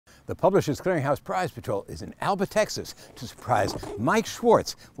The Publishers Clearinghouse Prize Patrol is in Alba, Texas to surprise Mike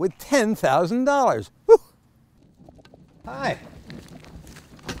Schwartz with $10,000. Woo! Hi.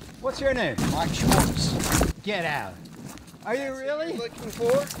 What's your name? Mike Schwarts. Get out. Are you really? Looking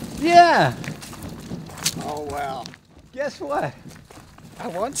for? Yeah. Oh, wow. Guess what? I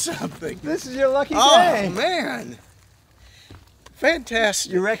won something. This is your lucky Oh, day. man.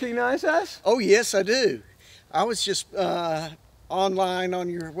 Fantastic. You recognize us? Oh, yes, I do. I was just online on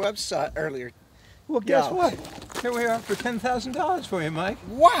your website earlier. Well, guess Yeah. what? Here we are for $10,000 for you, Mike.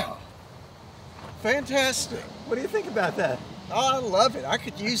 Wow. Fantastic. What do you think about that? Oh, I love it. I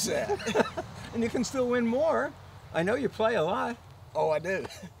could use that. And you can still win more. I know you play a lot. Oh, I do.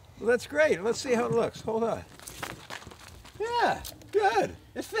 Well, that's great. Let's see how it looks. Hold on. Yeah, good.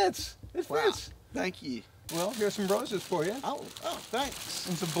 It fits. It Wow. fits. Thank you. Well, here's some roses for you. Oh, thanks.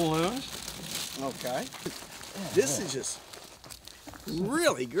 And some balloons. Okay. This is just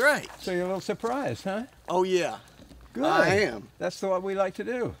really great. So you're a little surprised, huh? Oh, yeah. Good. I am. That's what we like to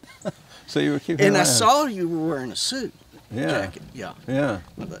do. So you were keeping And an I eye on- saw you were wearing a suit. Yeah. Jacket. Yeah. Yeah.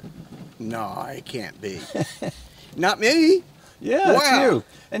 But no, it can't be. Not me. Yeah, it's Wow. you.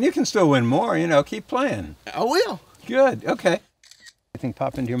 And you can still win more, you know. Keep playing. I will. Good. Okay. Anything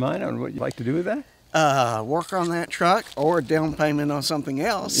pop into your mind on what you'd like to do with that? Work on that truck or a down payment on something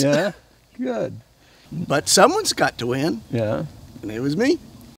else. Yeah. Good. But someone's got to win, Yeah. and it was me.